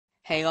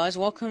Hey guys,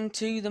 welcome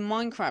to the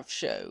Minecraft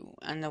show,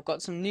 and I've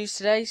got some news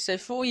today. So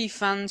for all you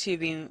fans who've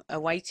been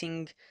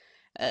awaiting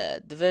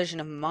the version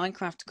of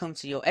Minecraft to come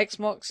to your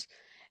Xbox,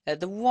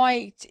 the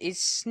wait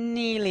is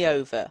nearly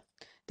over.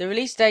 The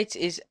release date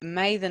is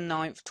May the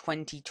 9th,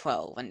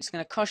 2012, and it's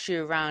going to cost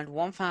you around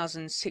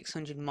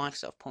 1,600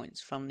 Microsoft points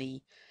from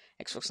the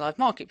Xbox Live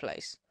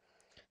Marketplace.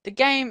 The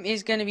game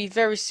is going to be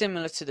very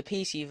similar to the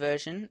PC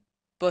version,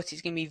 but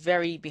it's going to be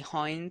very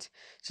behind.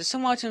 So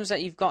some items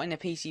that you've got in the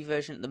PC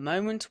version at the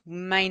moment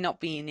may not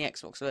be in the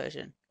Xbox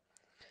version.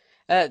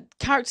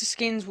 Character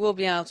skins will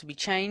be able to be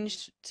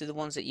changed to the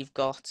ones that you've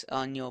got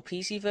on your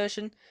PC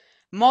version.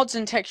 Mods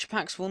and texture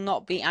packs will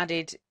not be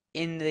added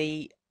in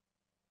the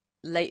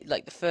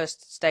the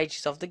first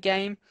stages of the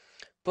game,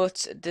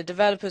 but the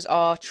developers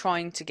are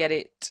trying to get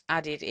it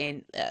added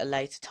in at a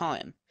later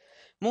time.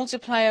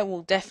 Multiplayer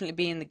will definitely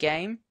be in the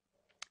game.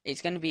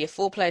 It's going to be a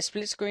 4-player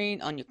split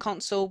screen on your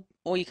console,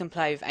 or you can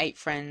play with 8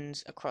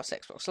 friends across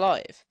Xbox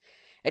Live.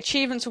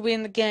 Achievements will be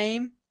in the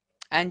game,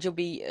 and you'll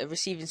be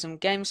receiving some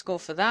game score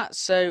for that.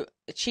 So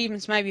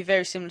achievements may be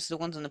very similar to the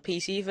ones on the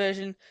PC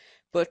version,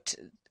 but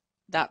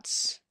that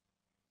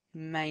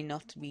may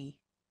not be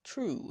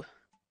true.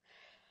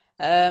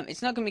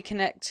 It's not going to be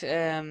Connect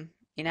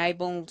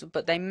enabled,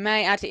 but they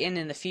may add it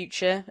in the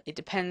future. It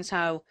depends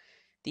how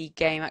the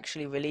game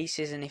actually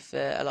releases and if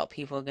a lot of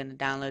people are going to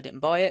download it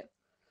and buy it.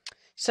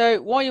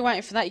 So while you're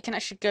waiting for that, you can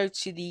actually go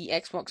to the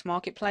Xbox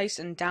Marketplace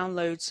and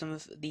download some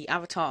of the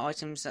avatar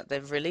items that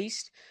they've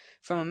released,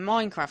 from a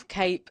Minecraft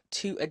cape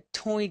to a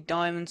toy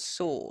diamond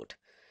sword.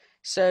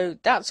 So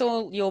that's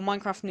all your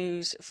Minecraft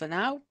news for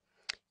now.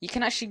 You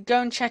can actually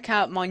go and check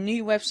out my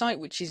new website,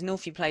 which is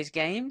Northy Plays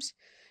Games.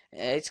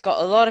 It's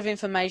got a lot of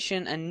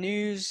information and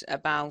news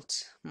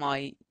about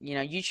my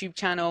YouTube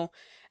channel,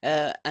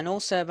 and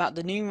also about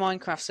the new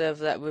Minecraft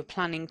server that we're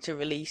planning to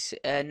release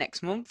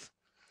next month.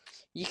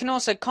 You can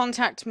also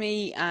contact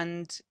me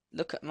and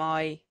look at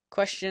my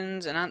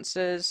questions and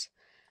answers.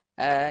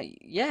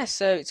 Yeah,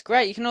 so it's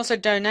great. You can also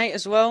donate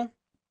as well.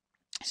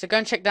 So go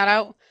and check that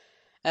out.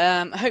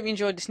 I hope you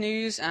enjoyed this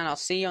news, and I'll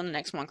see you on the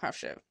next Minecraft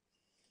show.